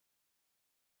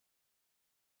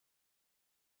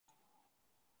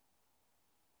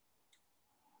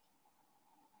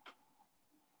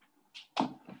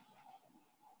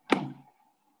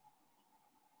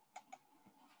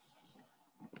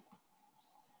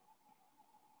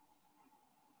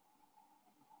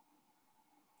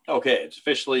Okay, it's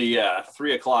officially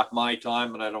 3 o'clock my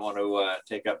time, and I don't want to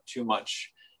take up too much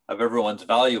of everyone's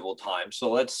valuable time. So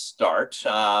let's start.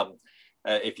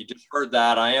 If you just heard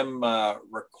that, I am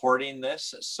recording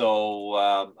this, so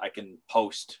I can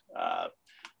post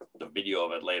the video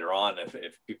of it later on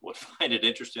if people would find it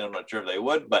interesting. I'm not sure if they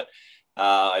would, but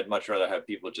I'd much rather have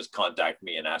people just contact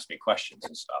me and ask me questions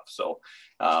and stuff. So,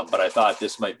 but I thought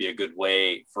this might be a good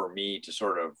way for me to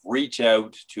sort of reach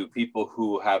out to people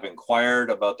who have inquired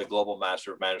about the Global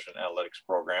Master of Management Analytics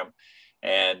program,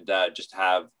 and just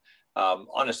have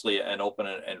honestly an open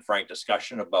and frank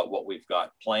discussion about what we've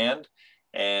got planned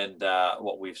and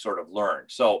what we've sort of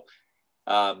learned. So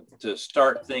to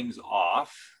start things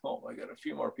off, oh, I got a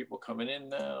few more people coming in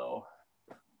now.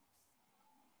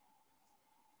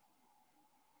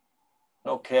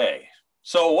 Okay,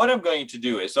 so what I'm going to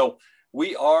do is, so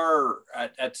we are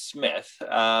at Smith.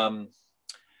 Maybe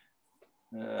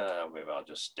I'll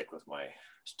just stick with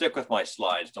my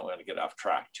slides. Don't want to get off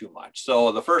track too much.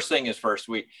 So the first thing is first,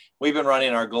 we've been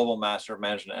running our Global Master of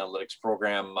Management Analytics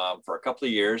program for a couple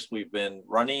of years. We've been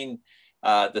running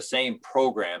the same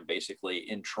program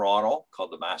basically in Toronto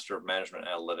called the Master of Management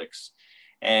Analytics,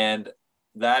 and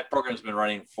that program has been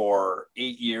running for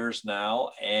 8 years now,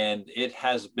 and it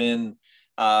has been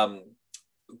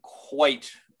quite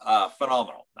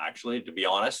phenomenal, actually, to be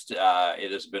honest.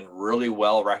 It has been really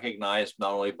well recognized,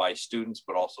 not only by students,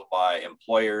 but also by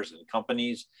employers and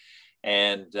companies.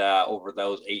 And over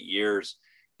those 8 years,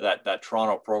 that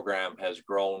Toronto program has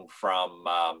grown from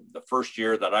the first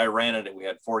year that I ran it, we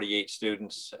had 48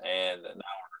 students, and now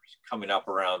we're coming up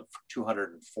around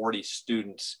 240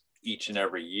 students each and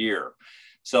every year.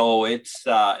 So it's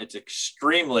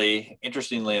extremely,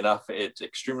 interestingly enough, it's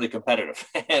extremely competitive.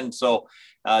 And so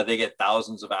they get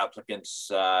thousands of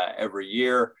applicants every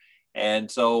year.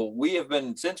 And so we have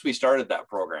been, since we started that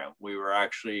program, we were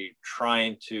actually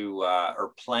trying to,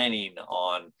 or planning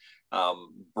on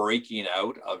breaking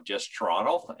out of just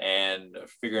Toronto and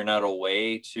figuring out a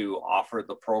way to offer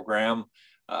the program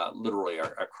literally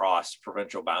across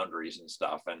provincial boundaries and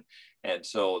stuff. And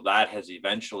so that has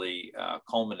eventually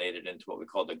culminated into what we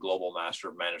call the Global Master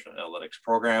of Management Analytics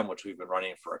program, which we've been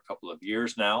running for a couple of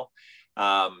years now.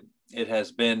 It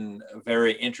has been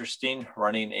very interesting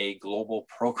running a global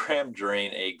program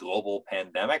during a global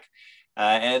pandemic.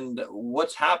 And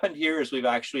what's happened here is we've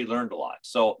actually learned a lot.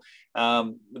 So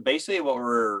basically what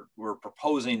we're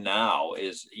proposing now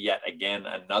is yet again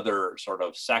another sort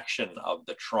of section of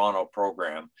the Toronto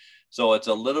program. So it's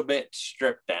a little bit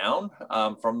stripped down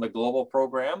from the global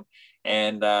program,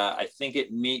 and I think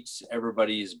it meets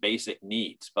everybody's basic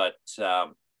needs, but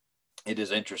it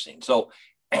is interesting. So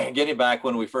getting back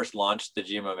when we first launched the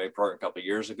GMMA program a couple of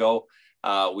years ago,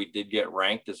 we did get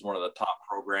ranked as one of the top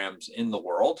programs in the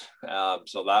world.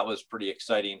 So that was pretty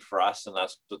exciting for us. And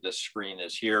that's what this screen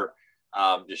is here,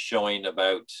 just showing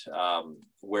about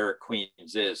where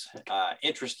Queens is.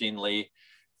 Interestingly,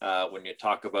 when you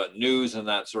talk about news and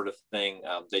that sort of thing,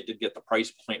 they did get the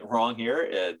price point wrong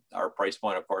here. Our price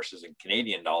point, of course, is in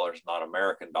Canadian dollars, not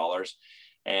American dollars.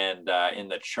 And in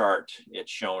the chart,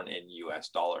 it's shown in US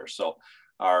dollars. So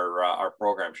our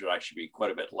program should actually be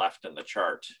quite a bit left in the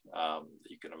chart.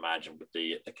 You can imagine with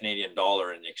the Canadian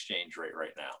dollar and the exchange rate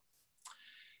right now.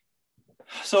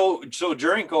 So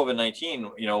during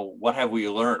COVID-19, you know, what have we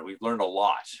learned? We've learned a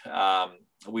lot.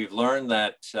 We've learned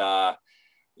that,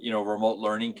 you know, remote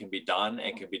learning can be done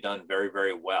and can be done very,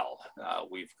 very well.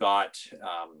 We've got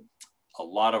a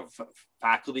lot of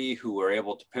faculty who were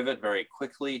able to pivot very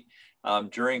quickly.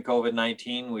 During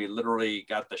COVID-19, we literally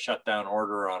got the shutdown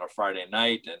order on a Friday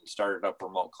night and started up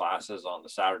remote classes on the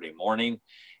Saturday morning.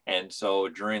 And so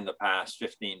during the past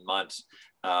 15 months,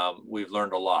 we've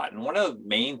learned a lot. And one of the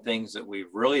main things that we've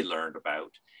really learned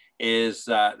about is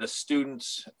that the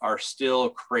students are still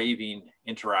craving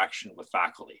interaction with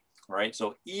faculty, right?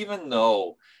 So even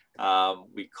though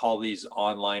we call these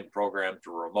online programs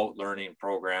or remote learning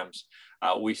programs,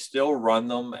 we still run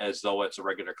them as though it's a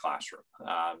regular classroom.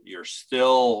 You're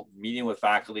still meeting with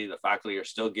faculty. The faculty are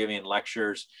still giving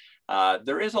lectures.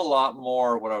 There is a lot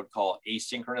more what I would call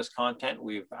asynchronous content.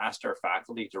 We've asked our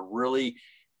faculty to really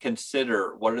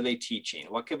consider what are they teaching,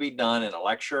 what can be done in a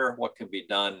lecture, what can be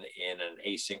done in an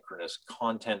asynchronous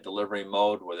content delivery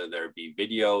mode, whether there be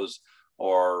videos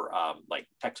or like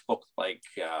textbook like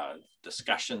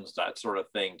discussions, that sort of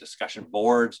thing, discussion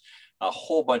boards, a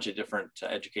whole bunch of different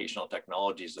educational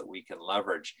technologies that we can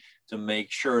leverage to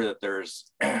make sure that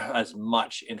there's as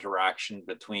much interaction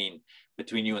between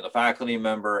between you and the faculty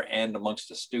member and amongst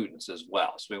the students as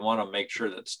well. So we want to make sure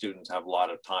that students have a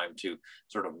lot of time to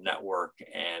sort of network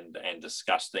and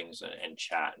discuss things and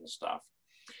chat and stuff.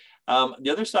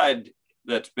 The other side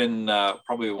that's been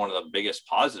probably one of the biggest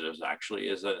positives actually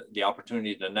is the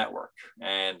opportunity to network,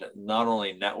 and not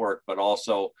only network, but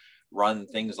also run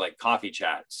things like coffee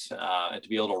chats and to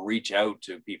be able to reach out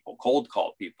to people, cold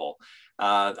call people.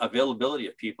 Availability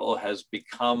of people has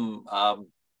become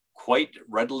quite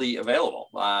readily available.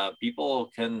 People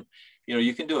can,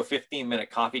 you can do a 15-minute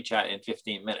coffee chat in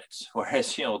 15 minutes.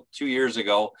 Whereas, 2 years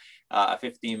ago, a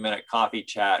 15-minute coffee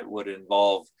chat would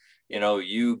involve,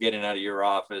 you getting out of your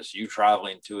office, you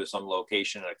traveling to some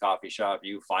location at a coffee shop,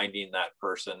 you finding that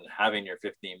person, having your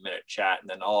 15-minute chat, and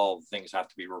then all things have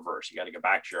to be reversed. You got to get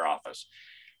back to your office.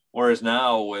 Whereas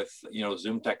now with,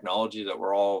 Zoom technology that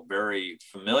we're all very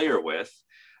familiar with,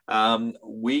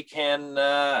 we can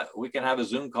have a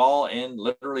Zoom call in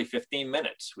literally 15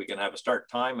 minutes. We can have a start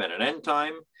time and an end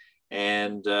time,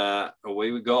 and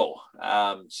away we go.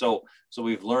 So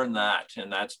we've learned that,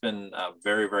 and that's been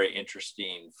very, very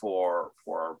interesting for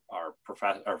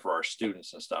our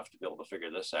students and stuff to be able to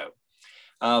figure this out.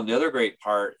 The other great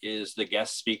part is the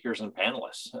guest speakers and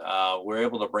panelists. We're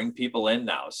able to bring people in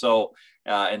now. So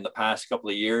in the past couple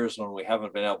of years, when we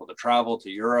haven't been able to travel to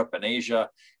Europe and Asia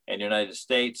and United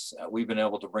States, we've been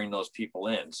able to bring those people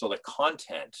in. So the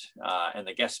content and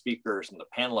the guest speakers and the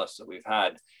panelists that we've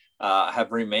had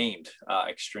have remained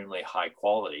extremely high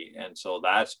quality. And so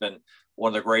that's been one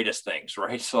of the greatest things,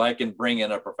 right? So I can bring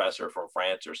in a professor from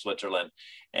France or Switzerland,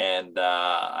 and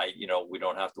we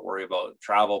don't have to worry about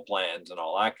travel plans and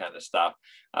all that kind of stuff.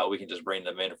 We can just bring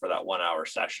them in for that 1 hour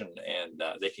session, and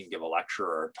they can give a lecture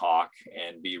or a talk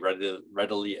and be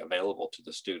readily available to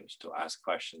the students to ask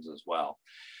questions as well.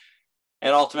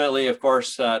 And ultimately, of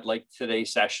course, like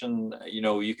today's session,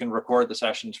 you can record the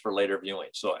sessions for later viewing.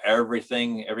 So every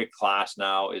class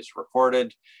now is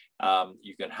recorded.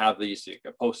 You can have these, you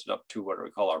can post it up to what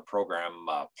we call our program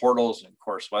portals and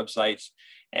course websites.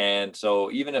 And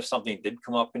so even if something did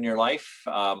come up in your life,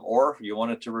 or you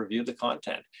wanted to review the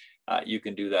content, you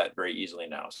can do that very easily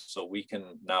now. So we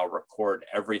can now record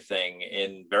everything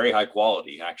in very high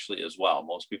quality, actually, as well.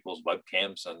 Most people's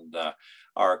webcams and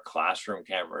our classroom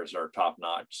cameras are top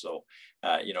notch. So,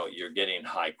 you're getting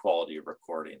high quality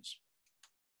recordings.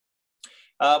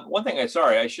 One thing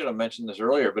I should have mentioned this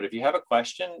earlier, but if you have a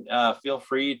question, feel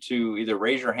free to either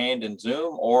raise your hand in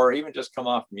Zoom or even just come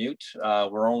off mute.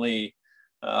 We're only,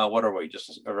 what are we?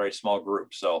 Just a very small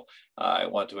group. So I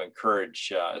want to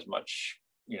encourage as much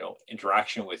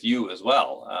interaction with you as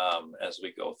well as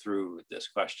we go through this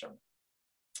question.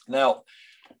 Now,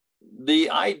 the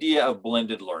idea of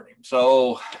blended learning.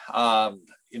 So,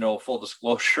 full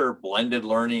disclosure, blended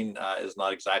learning is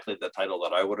not exactly the title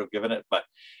that I would have given it, but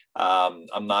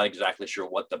I'm not exactly sure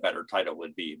what the better title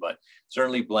would be, but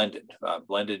certainly blended.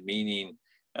 Blended meaning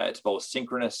it's both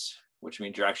synchronous, which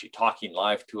means you're actually talking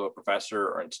live to a professor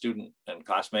or a student and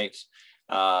classmates,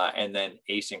 and then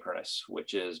asynchronous,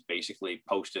 which is basically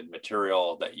posted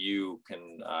material that you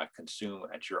can consume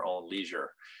at your own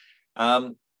leisure.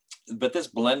 But this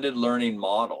blended learning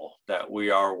model that we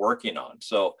are working on,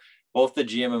 so both the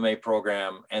GMMA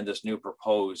program and this new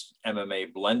proposed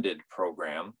MMA blended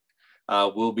program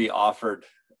will be offered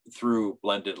through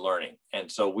blended learning.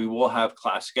 And so we will have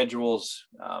class schedules,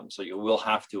 so you will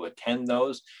have to attend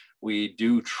those. We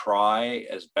do try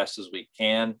as best as we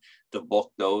can to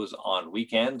book those on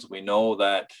weekends. We know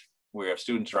that we have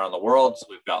students around the world, so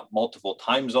we've got multiple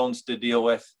time zones to deal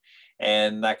with,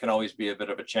 and that can always be a bit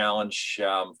of a challenge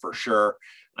for sure.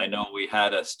 I know we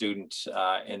had a student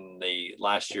in the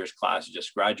last year's class who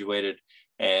just graduated,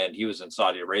 and he was in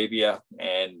Saudi Arabia.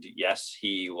 And yes,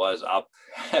 he was up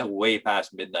way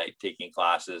past midnight taking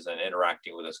classes and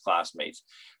interacting with his classmates.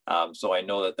 So I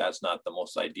know that that's not the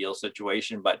most ideal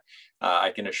situation, but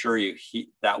I can assure you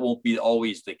that won't be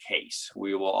always the case.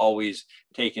 We will always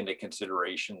take into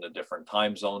consideration the different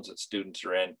time zones that students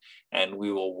are in, and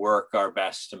we will work our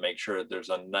best to make sure that there's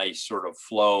a nice sort of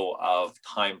flow of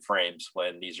time frames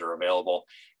when these are available.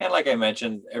 And like I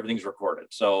mentioned, everything's recorded.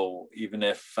 So even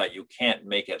if you can't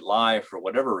make it live for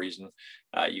whatever reason,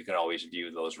 you can always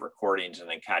view those recordings and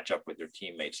then catch up with your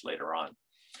teammates later on.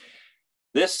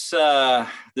 This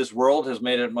world has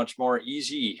made it much more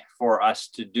easy for us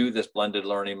to do this blended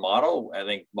learning model. I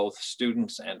think both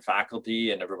students and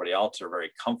faculty and everybody else are very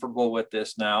comfortable with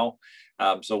this now.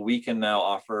 So we can now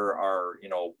offer our,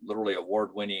 literally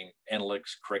award-winning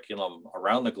analytics curriculum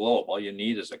around the globe. All you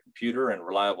need is a computer and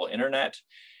reliable internet,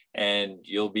 and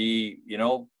you'll be,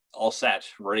 all set,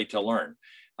 ready to learn.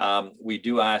 we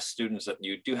do ask students that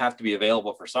you do have to be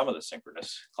available for some of the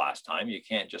synchronous class time. You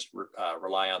can't just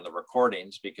rely on the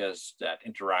recordings, because that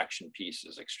interaction piece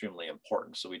is extremely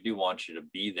important. So we do want you to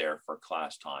be there for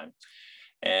class time.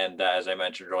 And as I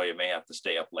mentioned earlier, you may have to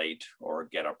stay up late or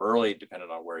get up early, depending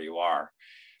on where you are.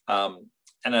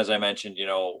 And as I mentioned,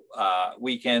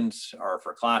 weekends are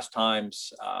for class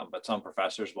times, but some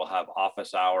professors will have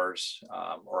office hours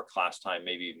or class time,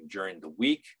 maybe even during the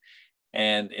week.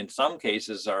 And in some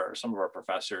cases, some of our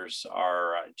professors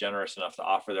are generous enough to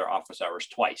offer their office hours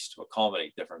twice to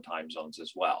accommodate different time zones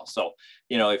as well. So,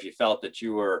 if you felt that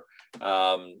you were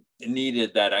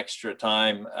needed that extra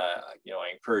time, I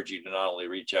encourage you to not only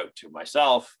reach out to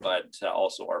myself, but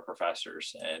also our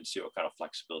professors, and see what kind of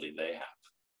flexibility they have.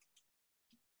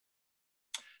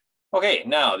 Okay,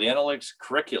 now the analytics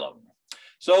curriculum.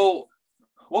 So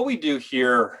what we do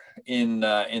here in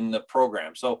the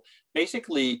program. So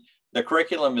basically, the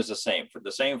curriculum is the same for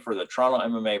the Toronto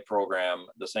MMA program,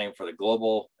 the same for the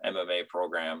global MMA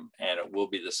program, and it will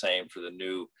be the same for the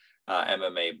new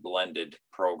MMA blended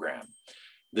program.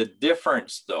 The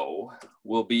difference, though,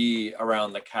 will be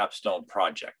around the capstone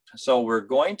project. So we're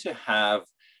going to have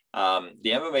the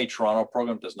MMA Toronto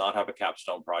program does not have a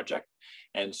capstone project.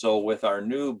 And so with our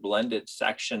new blended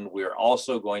section, we're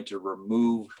also going to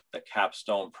remove the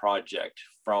capstone project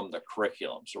from the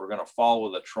curriculum. So we're going to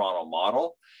follow the Toronto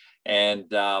model. And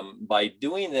by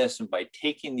doing this and by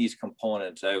taking these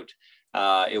components out,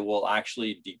 it will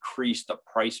actually decrease the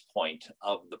price point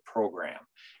of the program.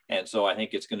 And so I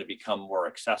think it's going to become more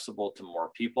accessible to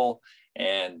more people.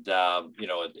 And,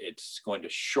 it's going to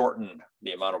shorten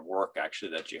the amount of work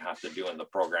actually that you have to do in the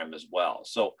program as well.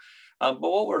 So, but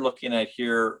what we're looking at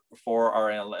here for our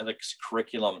analytics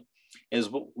curriculum is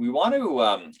we want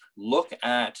to look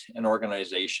at an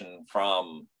organization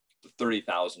from the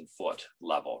 30,000 foot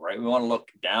level, right? We want to look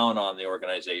down on the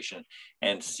organization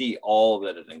and see all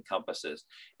that it encompasses.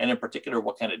 And in particular,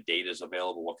 what kind of data is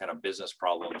available, what kind of business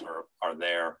problems are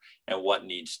there, and what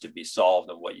needs to be solved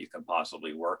and what you can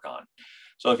possibly work on.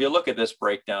 So if you look at this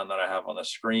breakdown that I have on the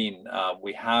screen,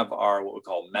 we have our what we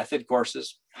call method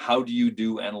courses. How do you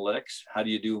do analytics? How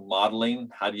do you do modeling?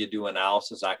 How do you do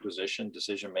analysis, acquisition,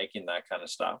 decision-making, that kind of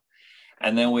stuff?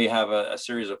 And then we have a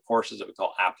series of courses that we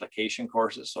call application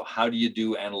courses. So how do you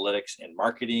do analytics in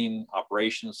marketing,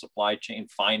 operations, supply chain,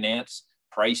 finance,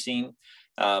 pricing?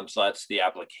 So that's the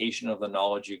application of the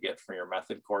knowledge you get from your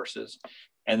method courses.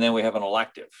 And then we have an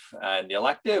elective. And the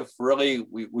elective, really,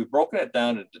 we've broken it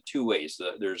down into two ways.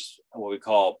 There's what we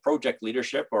call project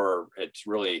leadership, or it's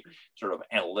really sort of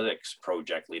analytics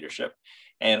project leadership,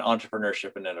 and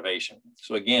entrepreneurship and innovation.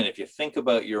 So again, if you think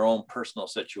about your own personal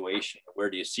situation, where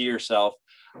do you see yourself?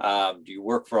 Do you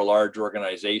work for a large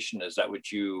organization? Is that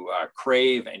what you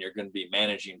crave, and you're going to be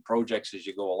managing projects as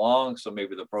you go along? So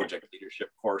maybe the project leadership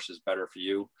course is better for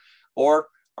you. Or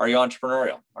are you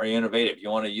entrepreneurial? Are you innovative? You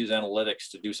want to use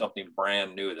analytics to do something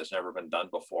brand new that's never been done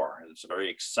before. And it's very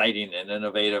exciting and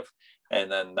innovative. And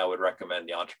then I would recommend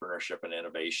the entrepreneurship and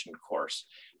innovation course.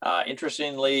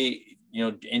 Interestingly,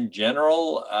 in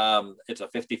general, it's a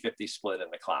 50-50 split in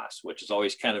the class, which is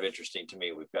always kind of interesting to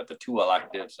me. We've got the two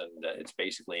electives, and it's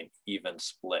basically an even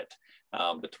split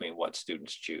between what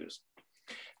students choose.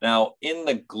 Now, in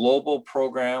the global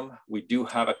program, we do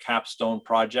have a capstone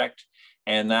project.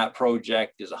 And that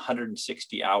project is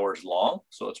 160 hours long,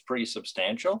 so it's pretty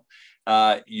substantial.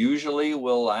 Usually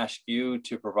we'll ask you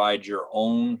to provide your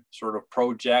own sort of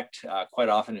project. Quite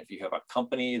often, if you have a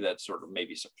company that's sort of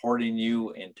maybe supporting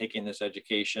you in taking this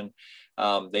education,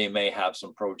 they may have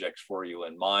some projects for you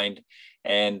in mind.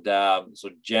 And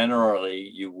so generally,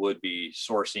 you would be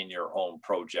sourcing your own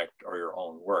project or your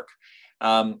own work.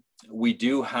 We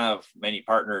do have many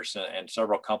partners and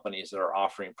several companies that are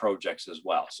offering projects as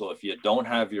well. So if you don't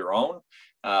have your own,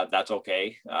 that's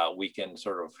okay. We can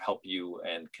sort of help you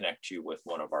and connect you with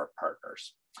one of our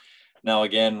partners. Now,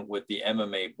 again, with the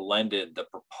MMA blended, the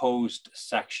proposed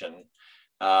section,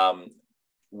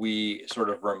 we sort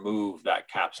of remove that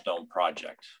capstone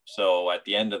project. So at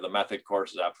the end of the method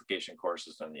courses, application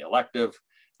courses, and the elective,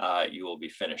 you will be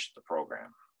finished the program.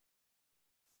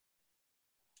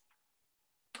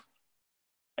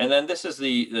 And then this is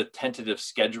the tentative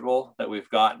schedule that we've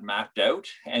got mapped out.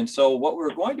 And so what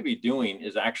we're going to be doing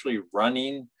is actually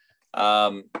running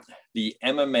the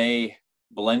MMA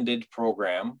blended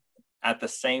program at the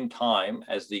same time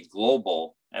as the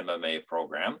global MMA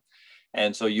program.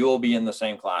 And so you'll be in the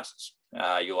same classes.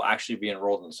 You'll actually be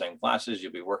enrolled in the same classes.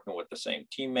 You'll be working with the same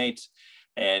teammates,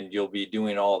 and you'll be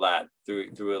doing all that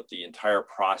throughout the entire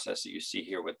process that you see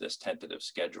here with this tentative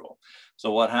schedule.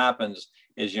 So what happens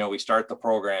is, we start the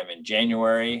program in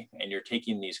January, and you're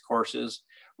taking these courses.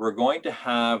 we're going to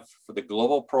have, for the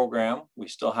global program, we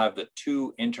still have the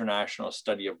 2 international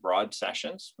study abroad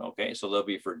sessions. Okay, so they'll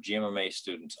be for GMMA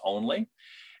students only,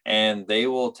 and they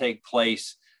will take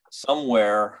place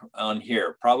somewhere on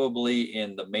here, probably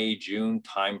in the May-June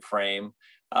timeframe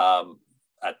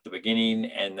at the beginning,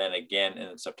 and then again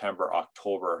in the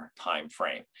September-October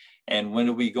timeframe. And when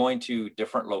we'll be going to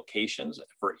different locations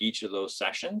for each of those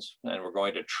sessions, and we're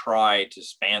going to try to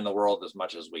span the world as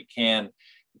much as we can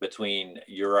between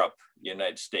Europe,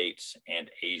 United States,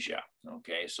 and Asia.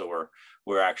 Okay, so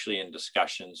we're actually in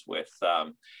discussions with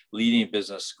leading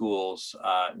business schools,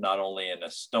 not only in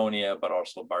Estonia, but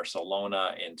also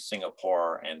Barcelona, in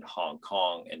Singapore, and Hong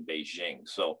Kong, and Beijing.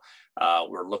 So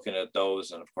we're looking at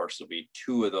those, and of course there'll be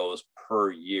 2 of those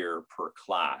per year per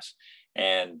class.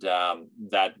 And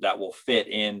that will fit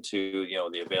into, you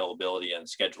know, the availability, and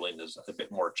scheduling is a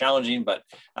bit more challenging, but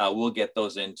we'll get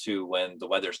those into when the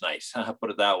weather's nice.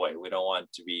 Put it that way. We don't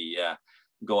want to be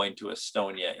going to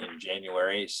Estonia in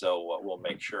January, so we'll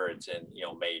make sure it's in, you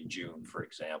know, May, June, for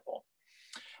example.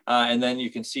 And then you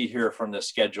can see here from the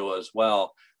schedule as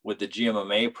well with the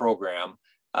GMMA program.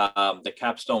 The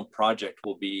capstone project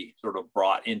will be sort of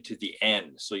brought into the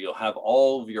end. So you'll have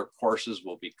all of your courses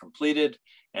will be completed,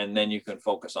 and then you can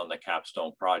focus on the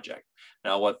capstone project.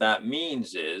 Now, what that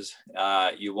means is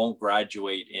you won't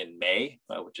graduate in May,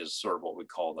 which is sort of what we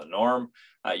call the norm.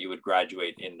 You would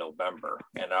graduate in November.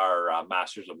 And our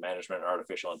Masters of Management and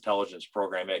Artificial Intelligence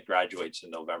program, it graduates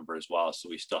in November as well. So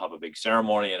we still have a big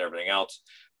ceremony and everything else.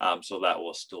 So that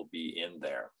will still be in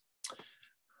there.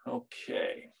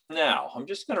 Okay, now I'm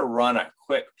just going to run a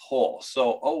quick poll.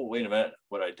 So, oh, wait a minute.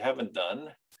 What I haven't done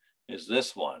is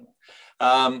this one.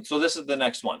 So this is the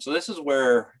next one. So this is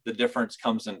where the difference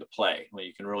comes into play, where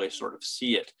you can really sort of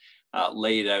see it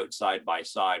laid out side by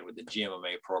side with the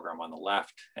GMMA program on the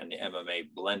left and the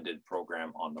MMA blended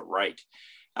program on the right.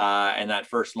 And that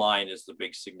first line is the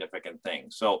big significant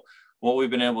thing. So what we've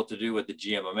been able to do with the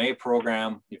GMMA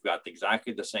program, you've got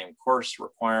exactly the same course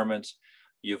requirements.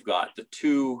 You've got the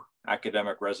 2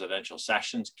 academic residential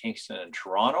sessions, Kingston and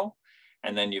Toronto.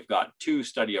 And then you've got 2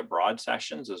 study abroad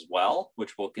sessions as well,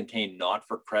 which will contain not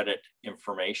for credit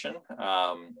information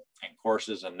and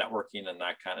courses and networking and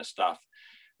that kind of stuff.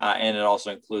 And it also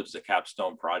includes the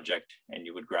capstone project, and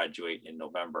you would graduate in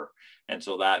November. And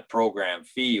so that program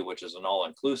fee, which is an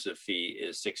all-inclusive fee,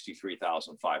 is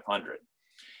 $63,500.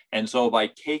 And so by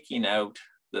taking out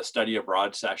the study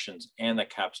abroad sessions and the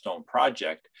capstone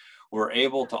project, we're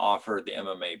able to offer the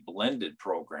MMA blended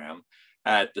program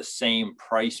at the same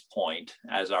price point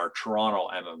as our Toronto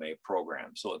MMA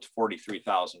program. So it's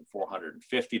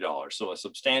 $43,450. So a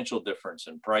substantial difference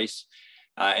in price.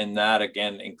 And that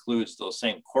again includes those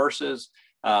same courses,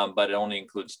 but it only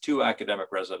includes 2 academic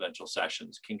residential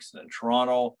sessions, Kingston and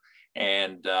Toronto,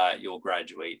 and you'll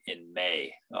graduate in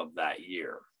May of that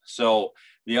year. So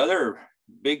the other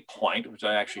big point, which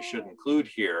I actually should include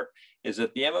here, is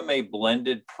that the MMA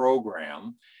blended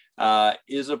program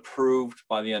is approved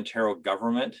by the Ontario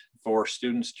government for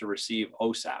students to receive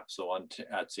OSAP. So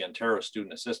that's the Ontario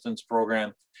Student Assistance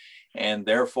Program. And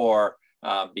therefore,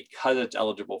 because it's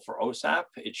eligible for OSAP,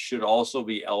 it should also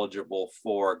be eligible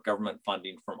for government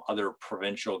funding from other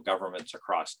provincial governments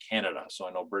across Canada. So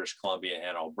I know British Columbia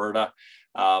and Alberta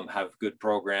have good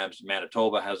programs.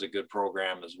 Manitoba has a good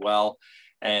program as well.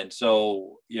 And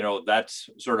so, you know, that's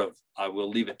sort of, I will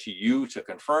leave it to you to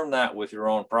confirm that with your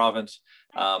own province,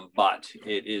 but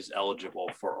it is eligible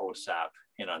for OSAP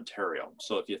in Ontario.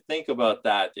 So if you think about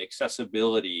that, the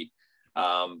accessibility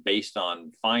based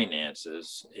on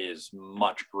finances is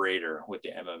much greater with the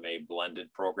MMA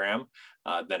blended program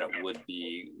than it would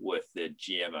be with the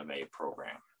GMMA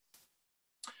program.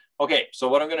 Okay, so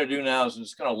what I'm going to do now is I'm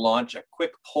just going to launch a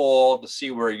quick poll to see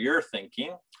where you're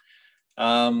thinking.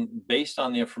 Based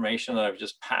on the information that I've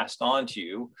just passed on to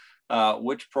you,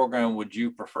 which program would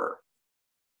you prefer?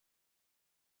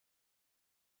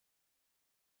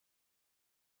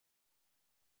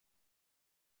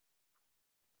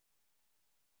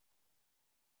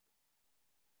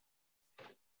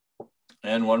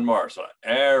 And one more. So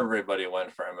everybody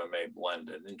went for MMA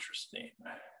blended. Interesting.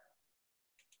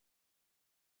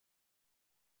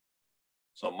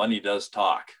 So money does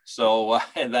talk. So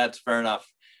and that's fair enough.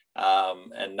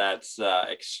 And that's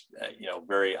you know,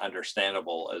 very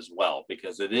understandable as well,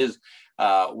 because it is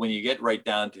when you get right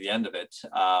down to the end of it,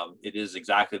 it is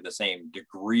exactly the same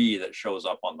degree that shows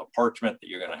up on the parchment that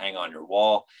you're going to hang on your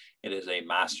wall. It is a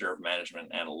Master of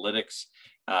Management Analytics,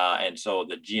 And so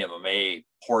the GMMA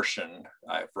portion,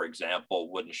 for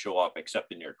example, wouldn't show up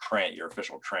except in your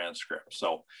official transcript.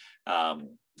 So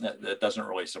that doesn't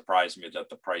really surprise me that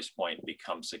the price point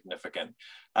becomes significant.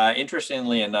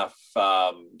 Interestingly enough,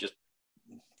 just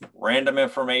random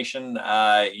information,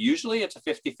 usually it's a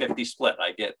 50-50 split.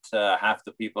 I get half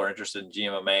the people are interested in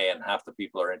GMMA and half the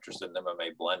people are interested in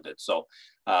MMA blended. So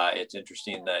it's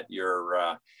interesting that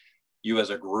you as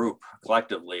a group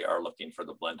collectively are looking for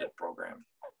the blended program.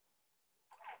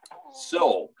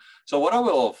 So what I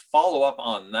will follow up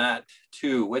on that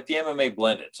too with the MMA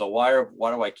blended. So why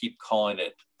do I keep calling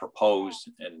it proposed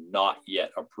and not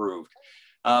yet approved?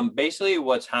 Basically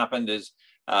what's happened is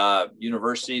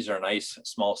universities are nice,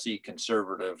 small c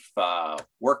conservative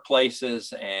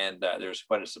workplaces, and there's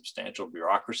quite a substantial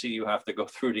bureaucracy you have to go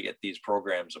through to get these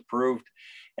programs approved.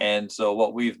 And so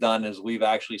what we've done is we've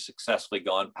actually successfully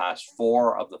gone past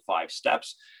 4 of the 5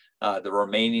 steps. The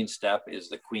remaining step is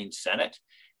the Queen's Senate.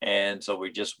 And so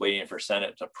we're just waiting for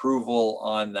Senate approval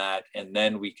on that. And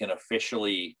then we can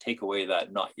officially take away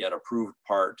that not yet approved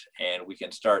part, and we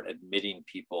can start admitting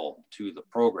people to the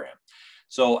program.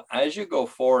 So as you go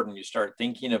forward and you start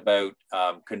thinking about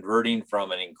converting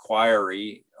from an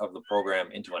inquiry of the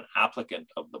program into an applicant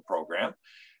of the program,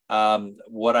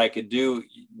 what I could do,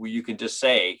 you can just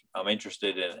say, I'm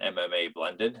interested in MMA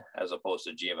blended as opposed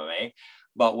to GMMA.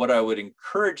 But what I would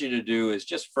encourage you to do is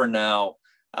just for now,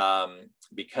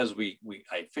 because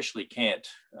I officially can't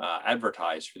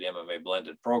advertise for the MMA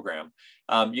blended program,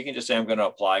 you can just say, I'm going to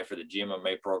apply for the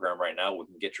GMMA program right now. We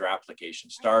can get your application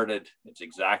started. It's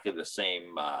exactly the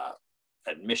same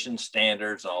admission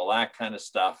standards and all that kind of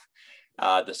stuff.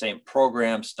 The same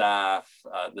program staff,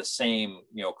 the same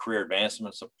career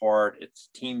advancement support. It's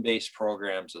team-based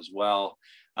programs as well.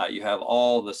 You have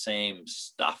all the same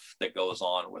stuff that goes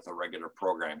on with a regular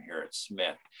program here at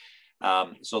Smith.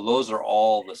 So those are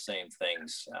all the same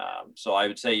things. So I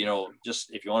would say,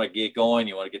 just if you want to get going,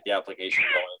 you want to get the application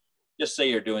going, just say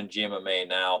you're doing GMMA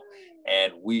now,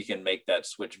 and we can make that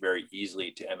switch very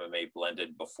easily to MMA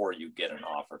blended before you get an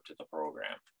offer to the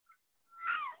program.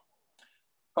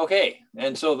 Okay,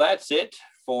 and so that's it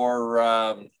for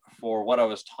what I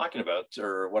was talking about,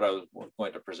 or what I was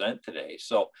going to present today.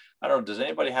 So I don't know, does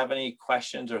anybody have any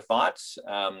questions or thoughts?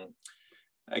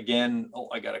 Again,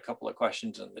 I got a couple of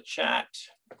questions in the chat.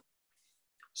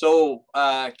 So,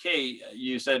 Kay,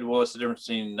 you said, well, what's the difference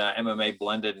between MMA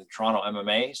blended and Toronto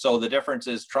MMA? So the difference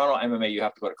is Toronto MMA, you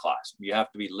have to go to class. You have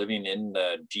to be living in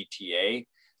the GTA,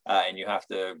 and you have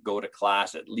to go to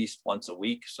class at least once a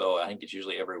week. So I think it's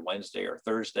usually every Wednesday or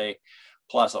Thursday,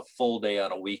 plus a full day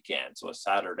on a weekend, so a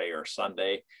Saturday or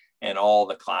Sunday. And all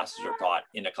the classes are taught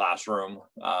in a classroom,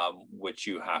 which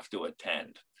you have to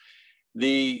attend.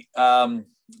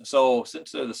 So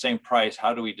since they're the same price,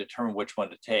 how do we determine which one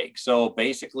to take? So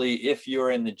basically, if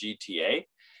you're in the GTA,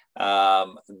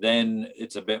 then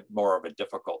it's a bit more of a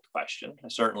difficult question.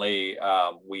 Certainly,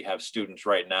 we have students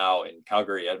right now in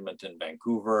Calgary, Edmonton,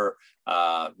 Vancouver,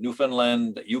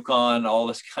 Newfoundland, Yukon, all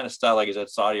this kind of stuff, like I said,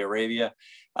 Saudi Arabia.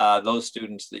 Those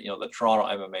students that, the Toronto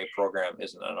MMA program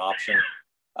isn't an option,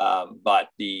 but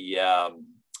the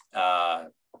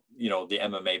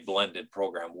MMA blended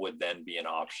program would then be an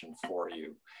option for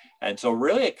you. And so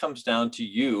really it comes down to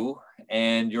you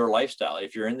and your lifestyle.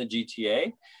 If you're in the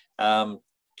GTA,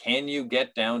 can you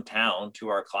get downtown to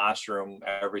our classroom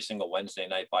every single Wednesday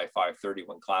night by 5:30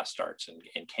 when class starts?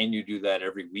 And can you do that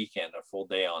every weekend, a full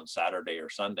day on Saturday or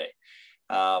Sunday?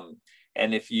 And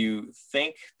if you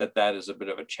think that that is a bit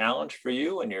of a challenge for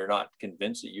you and you're not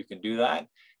convinced that you can do that,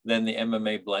 then the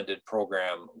MMA blended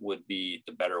program would be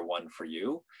the better one for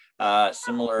you.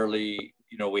 Similarly,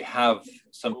 we have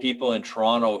some people in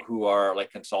Toronto who are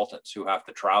like consultants who have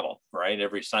to travel, right?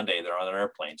 Every Sunday they're on an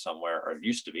airplane somewhere, or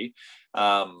used to be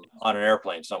on an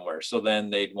airplane somewhere. So then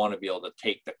they'd want to be able to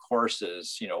take the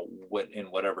courses, in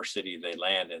whatever city they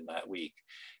land in that week.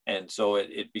 And so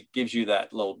it gives you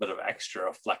that little bit of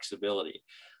extra flexibility.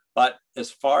 But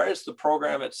as far as the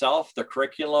program itself, the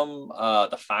curriculum,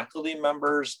 the faculty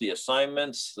members, the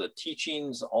assignments, the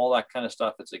teachings, all that kind of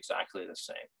stuff, it's exactly the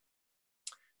same.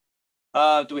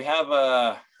 Do we have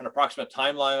an approximate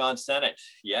timeline on Senate?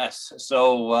 Yes.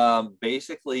 So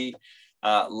basically,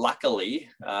 luckily,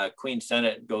 Queen's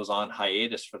Senate goes on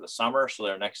hiatus for the summer. So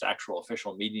their next actual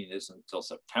official meeting isn't until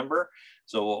September.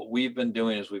 So what we've been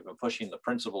doing is we've been pushing the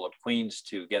principal of Queen's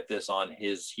to get this on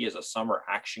he has a summer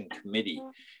action committee,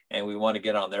 and we want to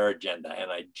get on their agenda.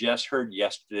 And I just heard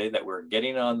yesterday that we're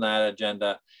getting on that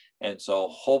agenda. And so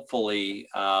hopefully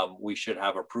we should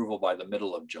have approval by the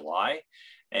middle of July.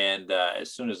 And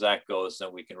as soon as that goes,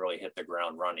 then we can really hit the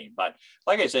ground running. But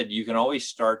like I said, you can always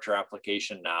start your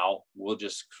application now. We'll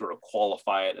just sort of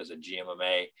qualify it as a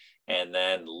GMMA, and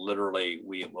then literally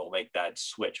we will make that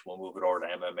switch. We'll move it over to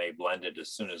MMA blended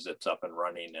as soon as it's up and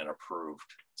running and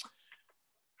approved.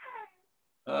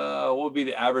 What would be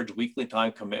the average weekly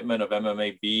time commitment of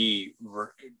MMA be?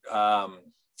 Well,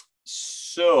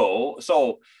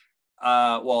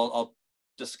 I'll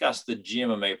discuss the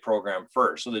GMMA program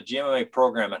first. So the GMMA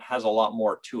program, it has a lot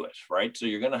more to it, right? So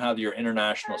you're going to have your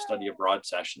international study abroad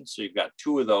sessions. So you've got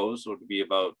 2 of those, so it would be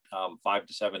about 5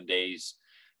 to 7 days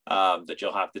that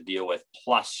you'll have to deal with,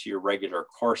 plus your regular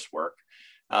coursework.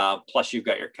 Plus you've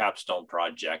got your capstone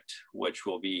project, which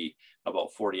will be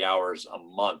about 40 hours a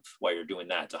month while you're doing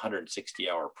that. It's a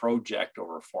 160-hour project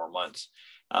over 4 months.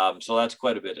 So that's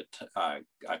quite a bit of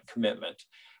commitment.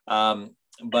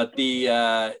 But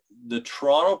the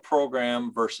Toronto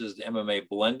program versus the MMA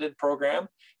blended program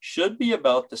should be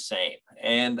about the same.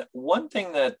 And one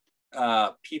thing that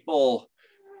people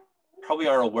probably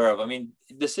aren't aware of, I mean,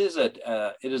 this is it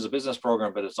is a business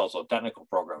program, but it's also a technical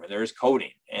program, and there is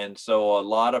coding. And so a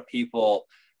lot of people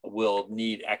will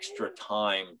need extra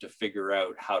time to figure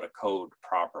out how to code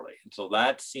properly. And so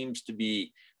that seems to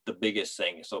be the biggest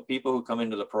thing. So people who come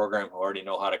into the program who already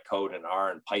know how to code in R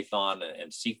and Python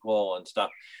and SQL and stuff,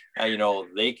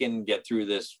 they can get through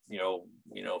this,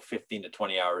 15 to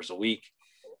 20 hours a week.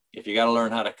 If you got to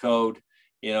learn how to code,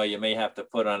 you may have to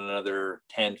put on another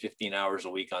 10, 15 hours a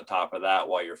week on top of that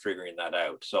while you're figuring that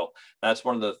out. So that's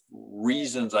one of the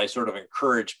reasons I sort of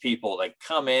encourage people to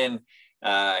come in,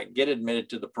 get admitted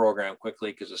to the program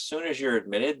quickly, because as soon as you're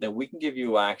admitted, then we can give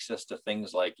you access to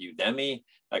things like Udemy,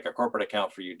 like a corporate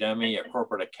account for Udemy, a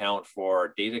corporate account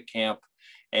for DataCamp,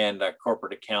 and a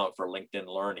corporate account for LinkedIn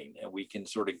Learning. And we can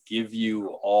sort of give you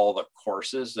all the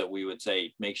courses that we would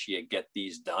say, make sure you get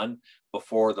these done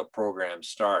before the program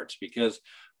starts. Because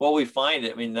what we find,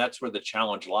 that's where the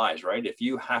challenge lies, right? If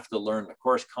you have to learn the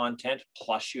course content,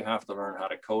 plus you have to learn how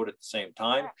to code at the same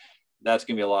time, that's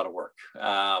going to be a lot of work.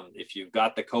 If you've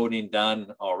got the coding done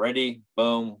already,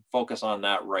 boom, focus on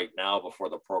that right now before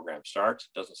the program starts.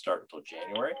 It doesn't start until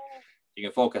January. You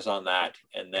can focus on that,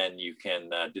 and then you can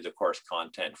do the course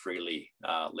content freely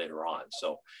later on.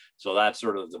 So that's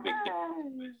sort of the big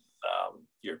difference with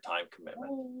your time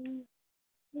commitment.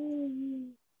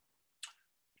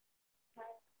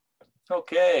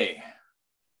 Okay.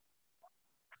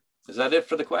 Is that it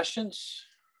for the questions?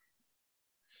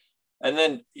 And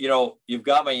then, you've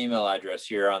got my email address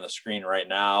here on the screen right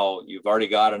now. You've already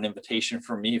got an invitation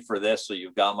from me for this, so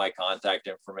you've got my contact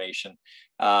information.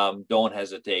 Don't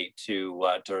hesitate to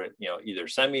either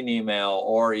send me an email,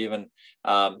 or even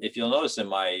if you'll notice in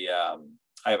my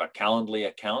I have a Calendly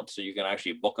account, so you can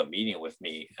actually book a meeting with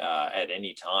me at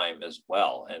any time as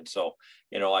well. And so,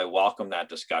 I welcome that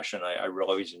discussion. I really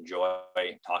always enjoy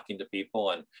talking to people,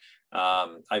 and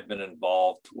I've been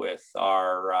involved with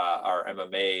our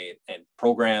MMA and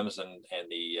programs and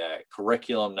the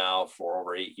curriculum now for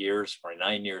over 8 years, or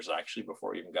 9 years actually,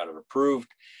 before we even got it approved.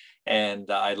 And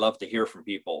I'd love to hear from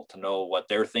people to know what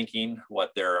they're thinking,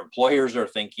 what their employers are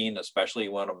thinking. Especially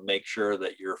you want to make sure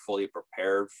that you're fully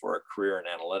prepared for a career in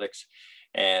analytics,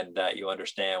 and that you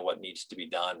understand what needs to be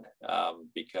done,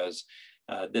 because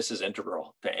this is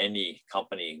integral to any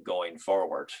company going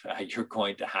forward. You're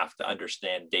going to have to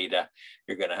understand data.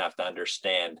 You're going to have to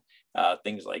understand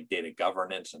things like data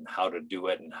governance and how to do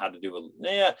it and how to do it.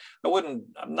 Yeah,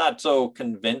 I'm not so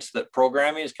convinced that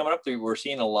programming is coming up. We're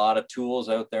seeing a lot of tools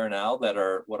out there now that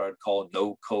are what I'd call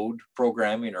no code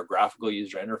programming, or graphical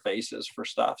user interfaces for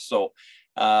stuff. So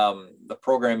the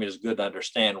programming is good to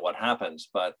understand what happens,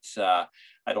 but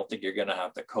I don't think you're going to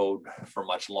have to code for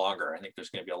much longer. I think there's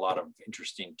going to be a lot of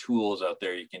interesting tools out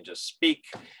there. You can just speak,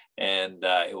 and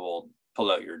it will pull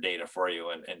out your data for you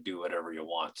and do whatever you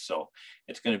want. So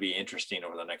it's going to be interesting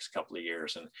over the next couple of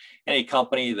years. And any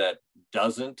company that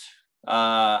doesn't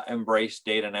embrace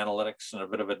data and analytics and a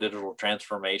bit of a digital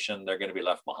transformation, they're going to be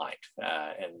left behind.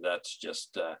 And that's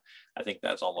just, I think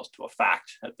that's almost to a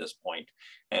fact at this point.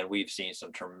 And we've seen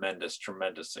some tremendous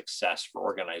success for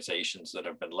organizations that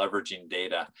have been leveraging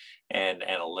data and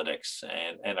analytics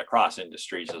and across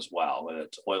industries as well, whether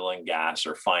it's oil and gas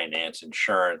or finance,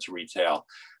 insurance, retail,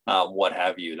 what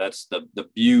have you. That's the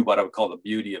beauty, what I would call the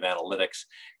beauty of analytics,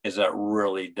 is that it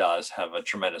really does have a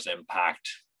tremendous impact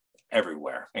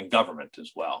everywhere, and government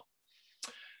as well.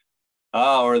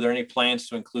 Are there any plans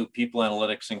to include people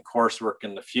analytics in coursework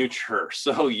in the future?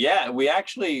 So yeah, we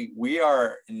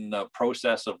are in the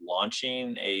process of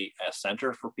launching a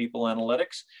center for people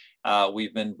analytics.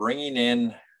 We've been bringing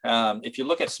in, if you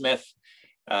look at Smith,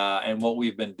 And what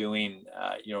we've been doing,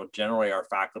 generally our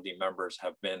faculty members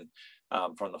have been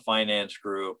from the finance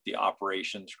group, the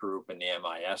operations group, and the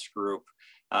MIS group.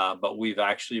 But we've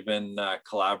actually been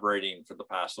collaborating for the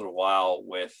past little while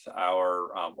with our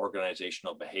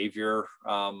organizational behavior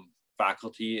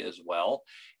faculty as well.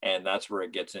 And that's where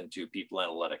it gets into people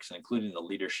analytics, including the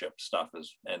leadership stuff.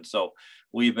 And so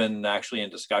we've been actually in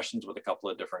discussions with a couple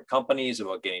of different companies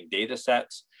about getting data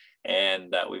sets.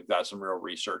 And we've got some real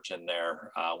research in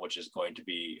there, which is going to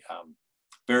be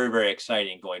very, very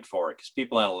exciting going forward, because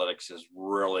people analytics is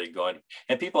really going,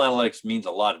 and people analytics means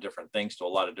a lot of different things to a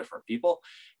lot of different people,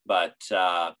 but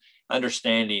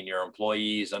understanding your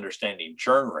employees, understanding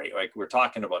churn rate, like we're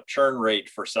talking about churn rate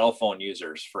for cell phone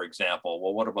users, for example.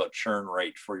 Well, what about churn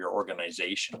rate for your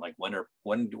organization? Like when are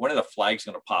the flags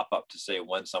going to pop up to say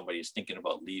when somebody's thinking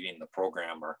about leaving the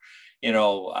program, or,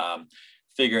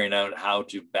 figuring out how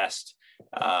to best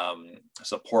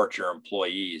support your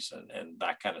employees and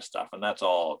that kind of stuff. And that's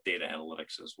all data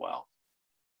analytics as well.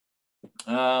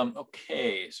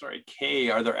 Okay, sorry, Kay,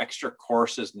 are there extra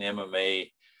courses in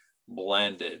MMA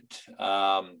blended?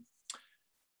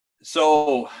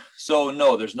 So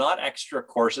no, there's not extra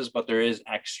courses, but there is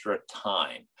extra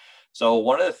time. So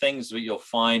one of the things that you'll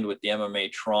find with the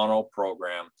MMA Toronto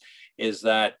program is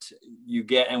that you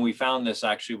get, and we found this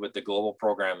actually with the global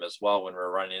program as well when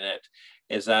we're running it,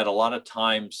 is that a lot of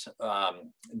times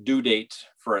due dates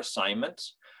for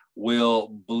assignments will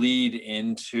bleed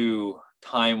into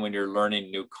time when you're learning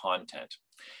new content.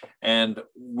 And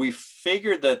we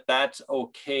figured that that's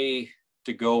okay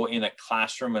to go in a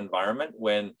classroom environment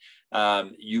when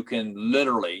you can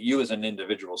literally, you as an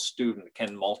individual student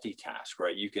can multitask,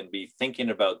 right? You can be thinking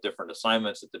about different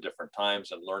assignments at the different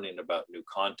times and learning about new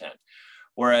content.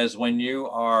 Whereas when you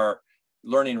are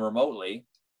learning remotely,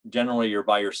 generally you're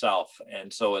by yourself.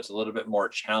 And so it's a little bit more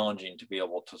challenging to be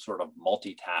able to sort of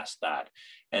multitask that.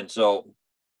 And so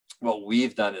what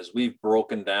we've done is we've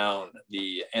broken down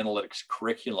the analytics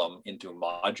curriculum into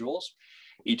modules.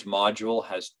 Each module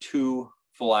has 2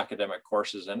 full academic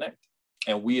courses in it.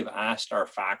 And we have asked our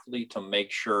faculty to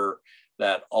make sure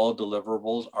that all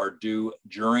deliverables are due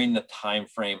during the time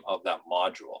frame of that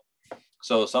module.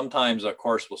 So sometimes a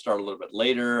course will start a little bit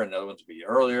later and the other ones will be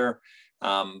earlier,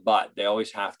 but they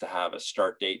always have to have a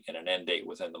start date and an end date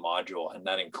within the module, and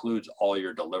that includes all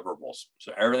your deliverables.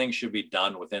 So everything should be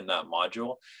done within that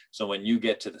module. So when you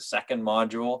get to the second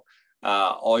module,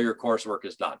 all your coursework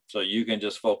is done. So you can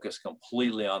just focus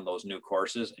completely on those new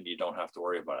courses and you don't have to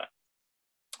worry about it.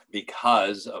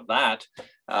 Because of that,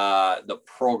 the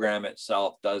program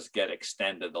itself does get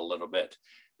extended a little bit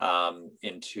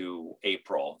into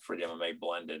April for the MMA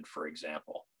blended, for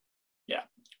example. Yeah.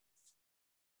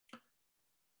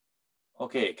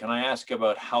 Okay, can I ask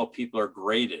about how people are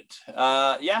graded?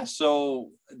 Yeah, so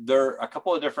there are a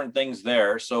couple of different things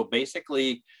there. So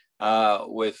basically,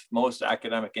 with most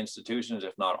academic institutions,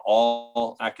 if not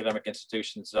all academic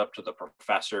institutions, it's up to the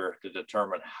professor to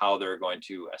determine how they're going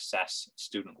to assess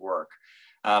student work.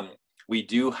 We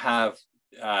do have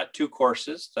 2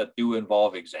 courses that do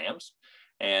involve exams,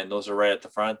 and those are right at the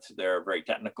front. They're very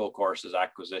technical courses: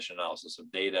 acquisition, analysis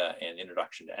of data, and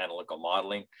introduction to analytical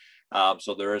modeling.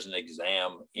 So there is an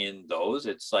exam in those.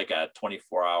 It's like a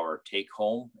 24-hour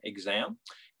take-home exam,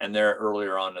 and they're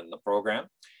earlier on in the program.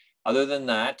 Other than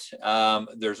that,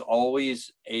 there's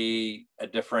always a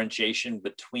differentiation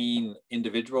between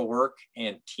individual work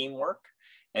and teamwork.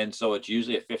 And so it's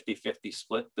usually a 50-50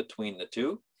 split between the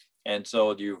two. And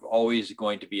so you're always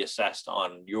going to be assessed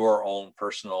on your own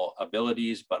personal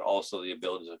abilities, but also the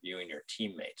abilities of you and your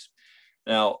teammates.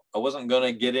 Now, I wasn't going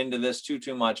to get into this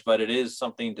too much, but it is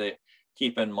something to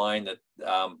keep in mind that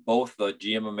both the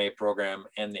GMMA program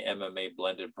and the MMA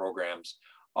blended programs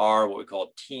are what we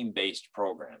call team-based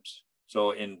programs.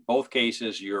 So in both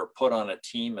cases, you're put on a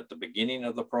team at the beginning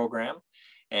of the program,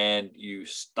 and you're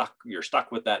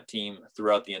stuck with that team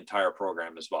throughout the entire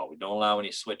program as well. We don't allow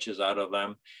any switches out of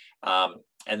them.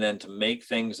 And then to make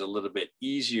things a little bit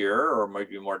easier, or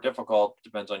maybe more difficult,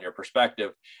 depends on your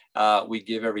perspective, we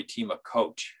give every team a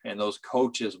coach, and those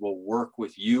coaches will work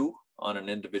with you on an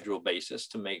individual basis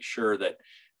to make sure that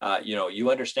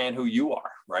you understand who you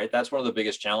are, right? That's one of the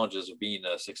biggest challenges of being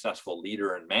a successful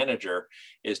leader and manager,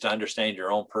 is to understand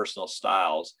your own personal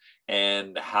styles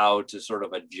and how to sort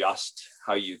of adjust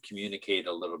how you communicate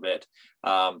a little bit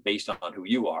based on who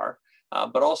you are,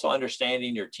 but also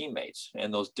understanding your teammates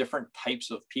and those different types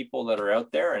of people that are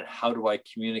out there, and how do I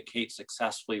communicate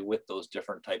successfully with those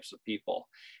different types of people.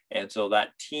 And so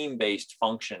that team-based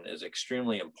function is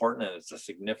extremely important, and it's a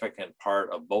significant part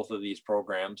of both of these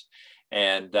programs.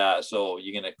 And so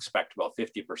you can expect about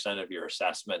 50% of your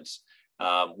assessments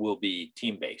will be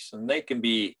team-based. And they can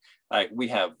be like, we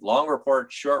have long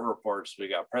reports, short reports, we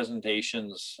got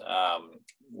presentations,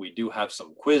 we do have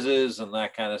some quizzes and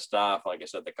that kind of stuff. Like I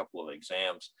said, a couple of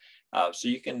exams. So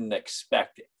you can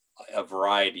expect a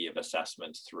variety of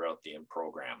assessments throughout the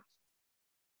program.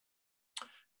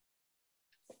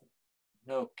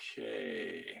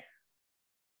 Okay.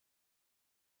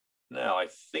 Now I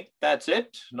think that's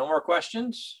it. No more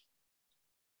questions?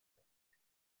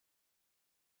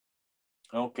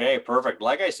 Okay, perfect.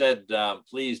 Like I said,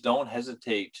 please don't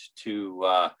hesitate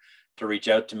to reach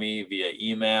out to me via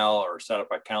email or set up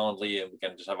a Calendly, and we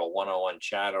can just have a one-on-one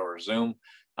chat or Zoom.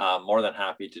 More than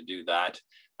happy to do that.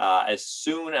 As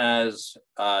soon as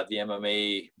the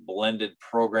MMA blended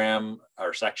program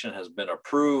or section has been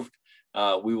approved,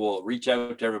 we will reach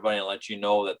out to everybody and let you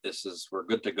know that we're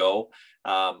good to go.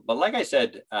 But like I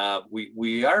said,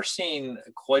 we are seeing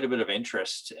quite a bit of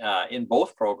interest in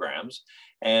both programs.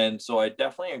 And so I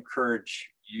definitely encourage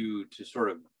you to sort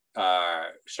of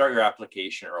start your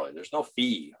application early. There's no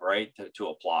fee, right, to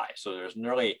apply. So there's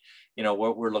really,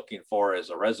 what we're looking for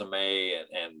is a resume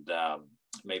and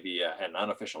maybe an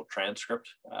unofficial transcript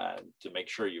to make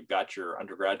sure you've got your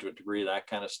undergraduate degree, that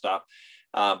kind of stuff.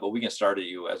 But we can start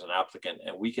you as an applicant,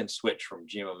 and we can switch from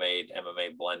GMMA to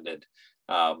MMA blended.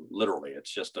 Literally,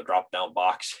 it's just a drop-down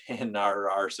box in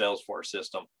our Salesforce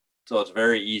system. So it's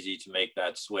very easy to make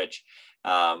that switch.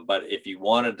 But if you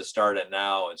wanted to start it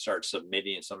now and start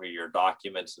submitting some of your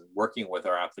documents and working with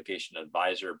our application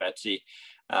advisor, Betsy,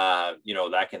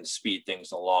 that can speed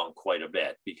things along quite a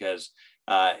bit, because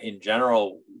in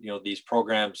general, these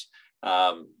programs,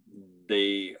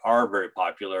 they are very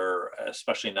popular,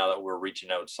 especially now that we're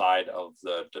reaching outside of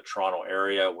the Toronto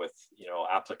area with,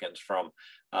 applicants from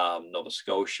Nova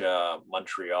Scotia,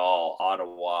 Montreal,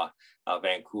 Ottawa,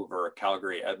 Vancouver,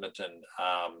 Calgary, Edmonton,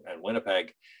 and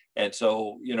Winnipeg. And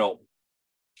so,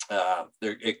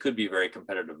 it could be very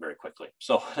competitive very quickly.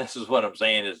 So this is what I'm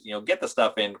saying is, get the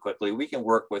stuff in quickly. We can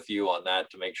work with you on that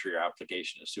to make sure your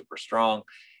application is super strong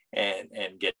and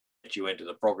get you into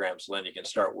the program, so then you can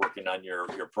start working on your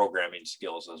programming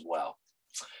skills as well.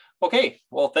 Okay,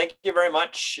 well, thank you very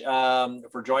much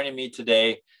for joining me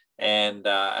today, and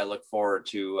I look forward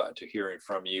to hearing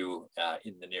from you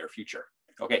in the near future.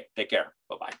 Okay, take care.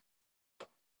 Bye-bye.